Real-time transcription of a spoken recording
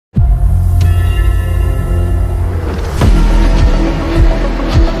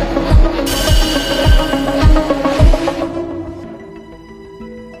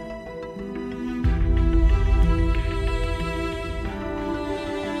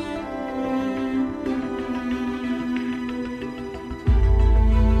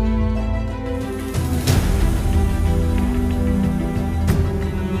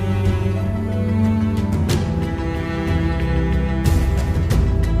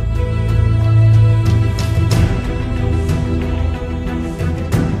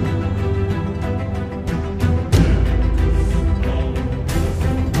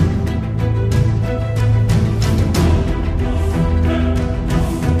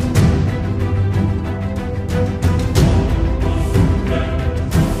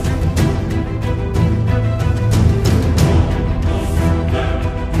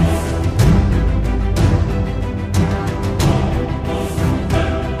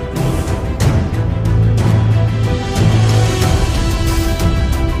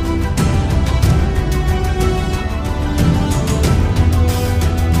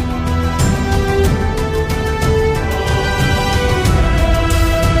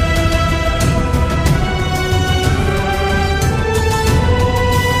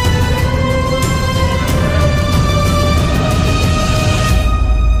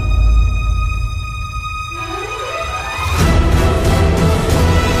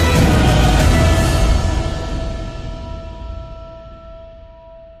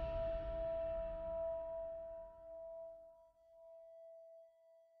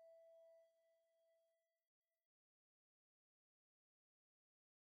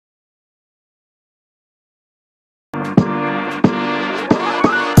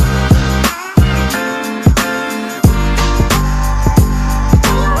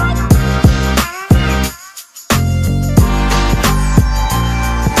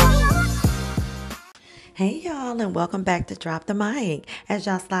Hey y'all, and welcome back to Drop the Mic. As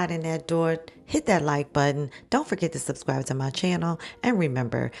y'all slide in that door, hit that like button. Don't forget to subscribe to my channel. And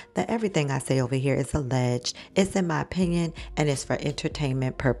remember that everything I say over here is alleged, it's in my opinion, and it's for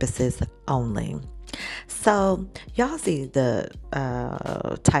entertainment purposes only. So, y'all see the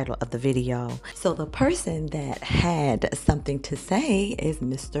title of the video. So, the person that had something to say is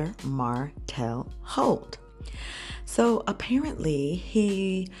Mr. Martell Holt. So, apparently,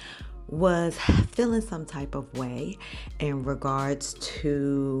 he was feeling some type of way in regards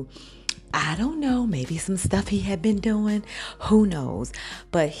to, I don't know, maybe some stuff he had been doing, who knows,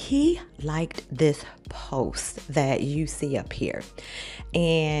 but he liked this post that you see up here.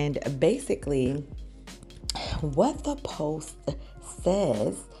 And basically what the post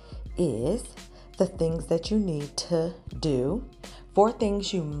says is the things that you need to do, 4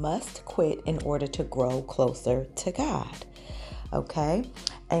 things you must quit in order to grow closer to God. Okay.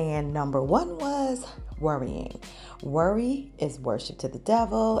 And number 1 was worrying. Worry is worship to the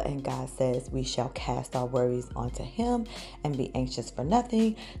devil, and God says we shall cast our worries onto him and be anxious for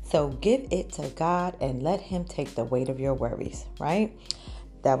nothing. So give it to God and let him take the weight of your worries, right?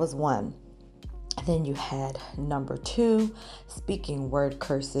 That was 1. Then you had number 2, speaking word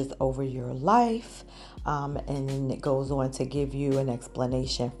curses over your life. And then it goes on to give you an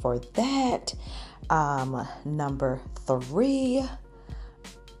explanation for that. Number 3,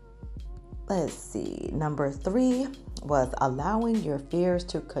 number 3 was allowing your fears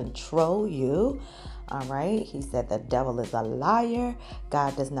to control you. All right. He said the devil is a liar.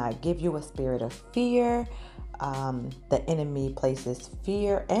 God does not give you a spirit of fear. The enemy places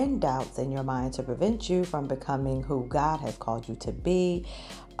fear and doubts in your mind to prevent you from becoming who God has called you to be.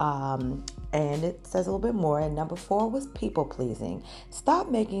 And it says a little bit more. And number 4 was people pleasing. Stop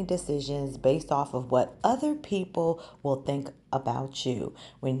making decisions based off of what other people will think about you.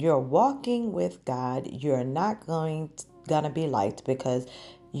 When you're walking with God, you're not gonna be liked because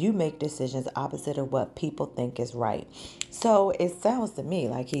you make decisions opposite of what people think is right. So it sounds to me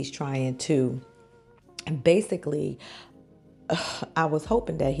like he's trying to basically, I was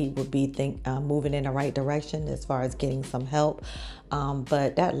hoping that he would be moving in the right direction as far as getting some help.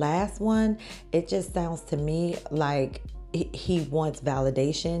 But that last one, it just sounds to me like he wants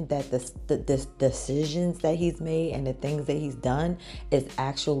validation that the decisions that he's made and the things that he's done is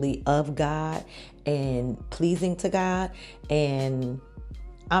actually of God and pleasing to God. And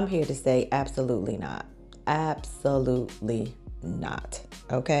I'm here to say absolutely not. Absolutely not.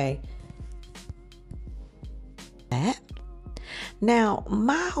 Okay. That. Now,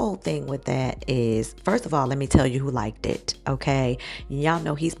 my whole thing with that is, first of all, let me tell you who liked it, okay? Y'all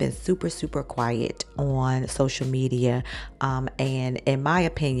know he's been super, super quiet on social media. And in my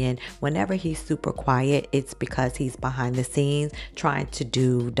opinion, whenever he's super quiet, it's because he's behind the scenes trying to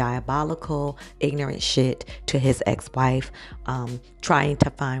do diabolical, ignorant shit to his ex-wife, trying to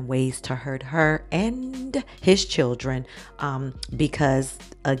find ways to hurt her and his children, because,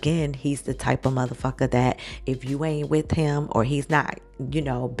 again, he's the type of motherfucker that if you ain't with him or he's not,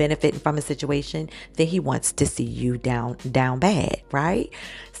 benefiting from a situation, then he wants to see you down bad, right?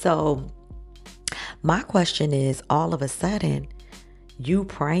 So my question is, all of a sudden, you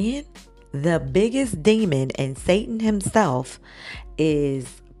praying, the biggest demon and Satan himself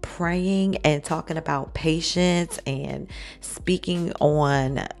is praying and talking about patience and speaking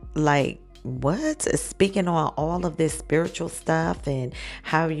on speaking on all of this spiritual stuff and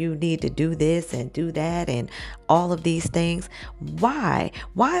how you need to do this and do that and all of these things. Why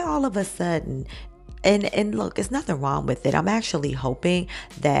all of a sudden? And look, it's nothing wrong with it. I'm actually hoping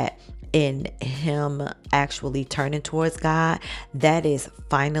that in him actually turning towards God, that is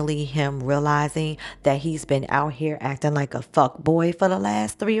finally him realizing that he's been out here acting like a fuck boy for the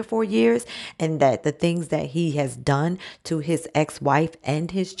last 3 or 4 years, and that the things that he has done to his ex-wife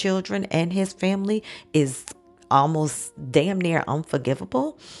and his children and his family is almost damn near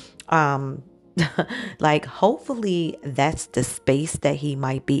unforgivable. Like, hopefully that's the space that he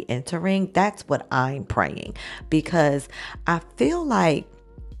might be entering. That's what I'm praying, because I feel like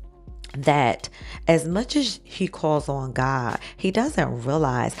that as much as he calls on God, he doesn't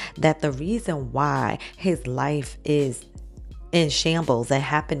realize that the reason why his life is in shambles and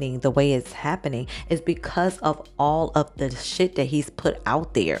happening the way it's happening is because of all of the shit that he's put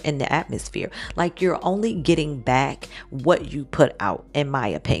out there in the atmosphere. Like, you're only getting back what you put out, in my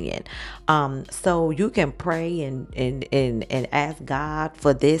opinion. So you can pray and ask God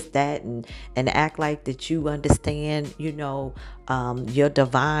for this, that, and act like that you understand, your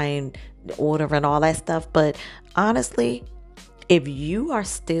divine order and all that stuff. But honestly, if you are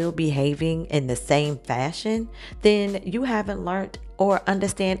still behaving in the same fashion, then you haven't learned or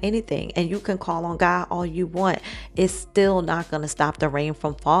understand anything. And you can call on God all you want. It's still not going to stop the rain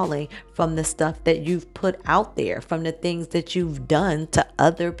from falling from the stuff that you've put out there, from the things that you've done to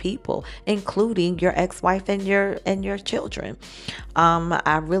other people, including your ex-wife and your children.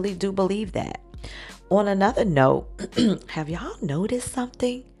 I really do believe that. On another note, have y'all noticed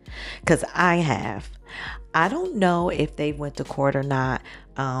something? Because I have. I don't know if they went to court or not.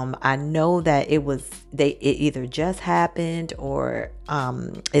 I know that it either just happened or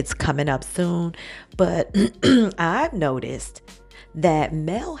it's coming up soon. But I've noticed that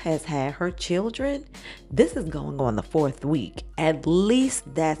Mel has had her children. This is going on the 4th week. At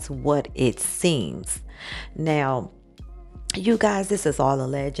least that's what it seems. Now, you guys, this is all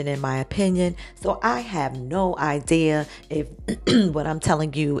alleged in my opinion, so I have no idea if what I'm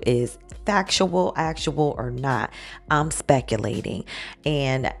telling you is factual, actual, or not. I'm speculating,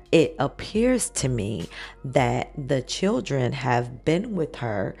 and it appears to me that the children have been with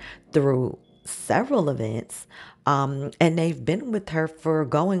her through several events. And they've been with her for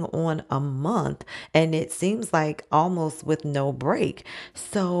going on a month, and it seems like almost with no break.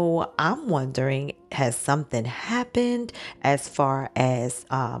 So I'm wondering, has something happened as far as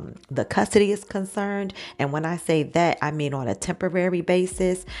the custody is concerned? And when I say that, I mean on a temporary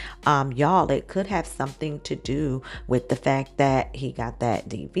basis. Y'all, it could have something to do with the fact that he got that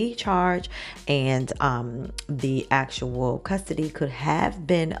DV charge, and the actual custody could have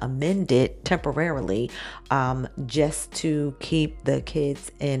been amended temporarily, just to keep the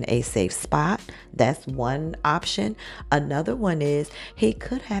kids in a safe spot. That's one option. Another one is he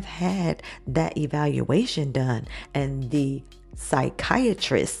could have had that evaluation done, and the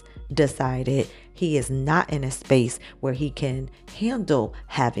psychiatrist decided he is not in a space where he can handle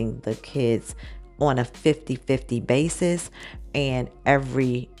having the kids on a 50-50 basis and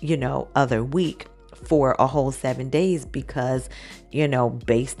every, other week for a whole 7 days, because,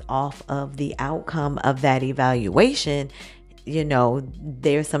 based off of the outcome of that evaluation,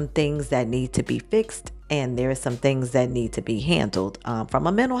 there's some things that need to be fixed, and there's some things that need to be handled from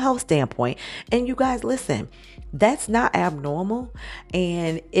a mental health standpoint. And you guys, listen, that's not abnormal.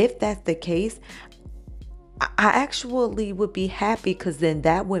 And if that's the case, I actually would be happy, because then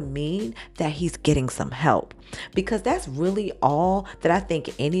that would mean that he's getting some help, because that's really all that I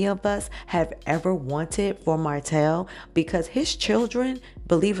think any of us have ever wanted for Martell, because his children,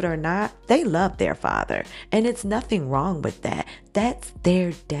 believe it or not, they love their father, and it's nothing wrong with that. That's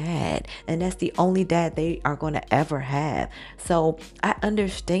their dad, and that's the only dad they are going to ever have. So I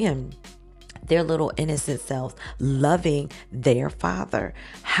understand their little innocent selves loving their father.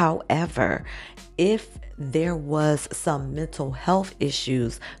 However, if there was some mental health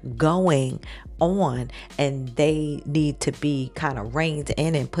issues going on, and they need to be kind of reined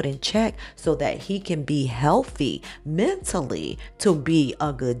in and put in check so that he can be healthy mentally to be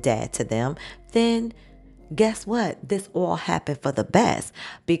a good dad to them, then guess what? This all happened for the best,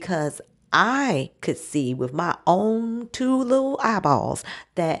 because I could see with my own 2 little eyeballs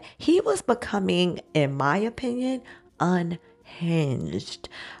that he was becoming, in my opinion, unhinged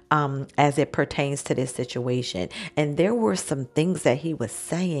as it pertains to this situation. And there were some things that he was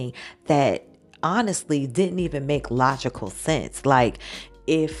saying that honestly didn't even make logical sense. Like,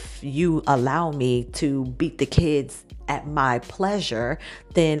 if you allow me to beat the kids at my pleasure,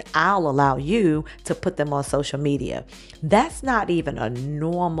 then I'll allow you to put them on social media. That's not even a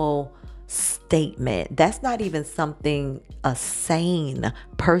normal statement. That's not even something a sane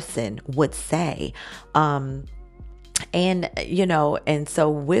person would say. And so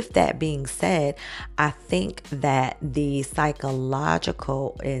with that being said, I think that the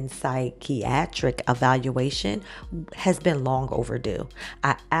psychological and psychiatric evaluation has been long overdue.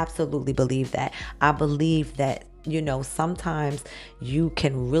 I absolutely believe that. I believe that sometimes you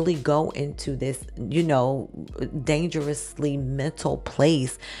can really go into this, dangerously mental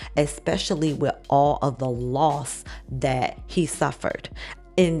place, especially with all of the loss that he suffered.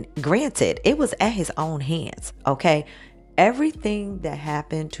 And granted, it was at his own hands, okay? Everything that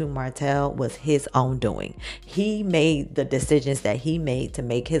happened to Martell was his own doing. He made the decisions that he made to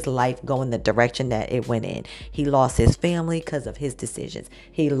make his life go in the direction that it went in. He lost his family because of his decisions.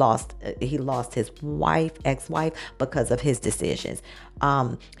 He lost his ex-wife, because of his decisions.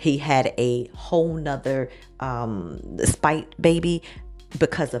 He had a whole nother spite baby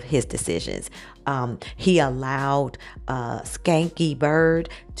because of his decisions. He allowed Skanky Bird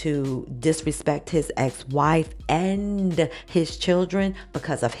to disrespect his ex-wife and his children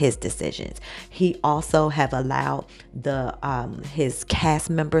because of his decisions. He also have allowed his cast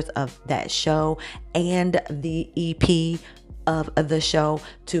members of that show and the EP of the show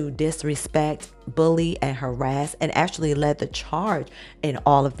to disrespect, bully, and harass, and actually led the charge in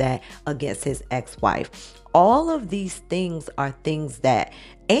all of that against his ex-wife. All of these things are things that,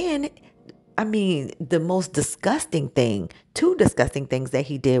 and I mean, the most disgusting thing, two disgusting things that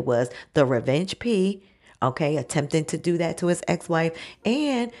he did was the revenge P, okay, attempting to do that to his ex wife,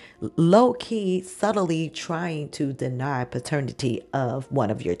 and low key, subtly trying to deny paternity of one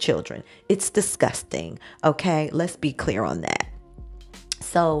of your children. It's disgusting, okay? Let's be clear on that.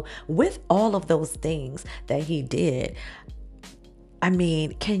 So, with all of those things that he did, I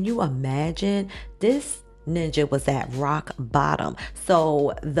mean, can you imagine? This ninja was at rock bottom.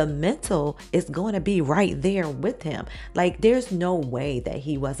 So the mental is going to be right there with him. Like, there's no way that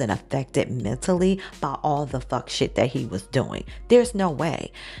he wasn't affected mentally by all the fuck shit that he was doing. There's no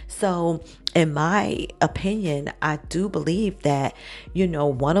way. So, in my opinion, I do believe that,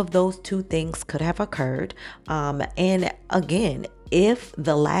 one of those two things could have occurred. And again, if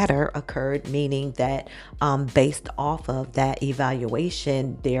the latter occurred, meaning that based off of that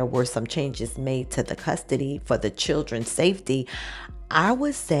evaluation, there were some changes made to the custody for the children's safety, I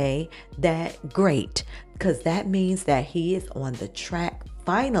would say that great, because that means that he is on the track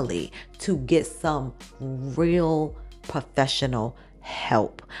finally to get some real professional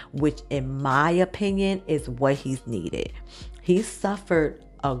help, which in my opinion is what he's needed. He suffered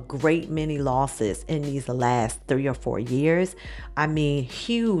a great many losses in these last 3 or 4 years. I mean,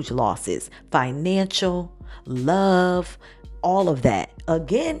 huge losses, financial, love, all of that.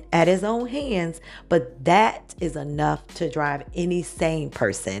 Again, at his own hands, but that is enough to drive any sane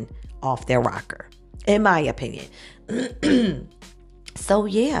person off their rocker, in my opinion. So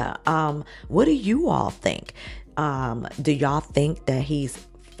yeah, what do you all think? Do y'all think that he's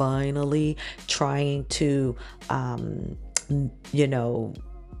finally trying to, you know,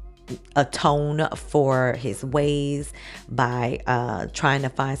 atone for his ways by trying to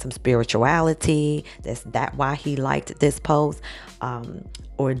find some spirituality? That's that why he liked this post?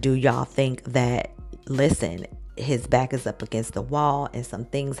 Or do y'all think that, listen, his back is up against the wall and some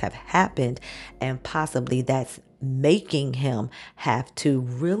things have happened and possibly that's making him have to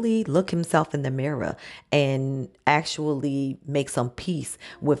really look himself in the mirror and actually make some peace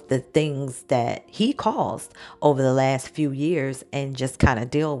with the things that he caused over the last few years and just kind of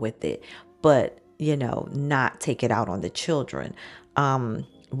deal with it, but not take it out on the children?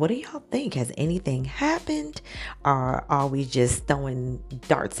 What do y'all think? Has anything happened, or are we just throwing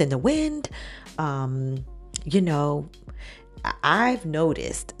darts in the wind? I've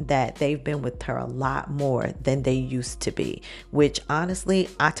noticed that they've been with her a lot more than they used to be, which honestly,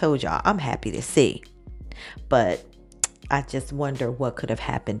 I told y'all, I'm happy to see. But I just wonder what could have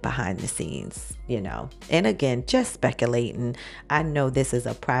happened behind the scenes, And again, just speculating. I know this is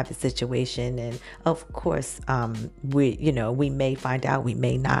a private situation, and of course, we may find out, we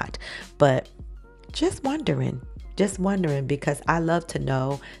may not, but just wondering. Because I love to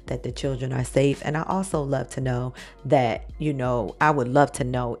know that the children are safe. And I also love to know that, I would love to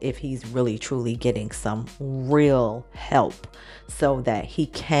know if he's really truly getting some real help so that he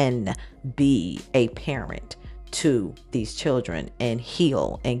can be a parent to these children and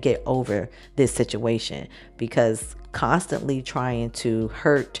heal and get over this situation. Because constantly trying to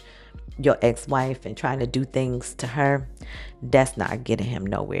hurt your ex-wife and trying to do things to her, that's not getting him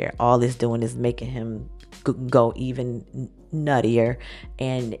nowhere. All it's doing is making him go even nuttier,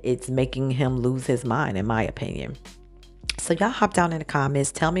 and it's making him lose his mind, in my opinion. So y'all hop down in the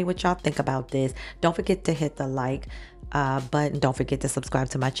comments, tell me what y'all think about this. Don't forget to hit the like button. Don't forget to subscribe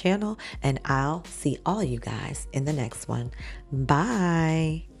to my channel, and I'll see all you guys in the next one.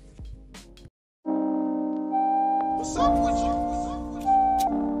 Bye. What's up with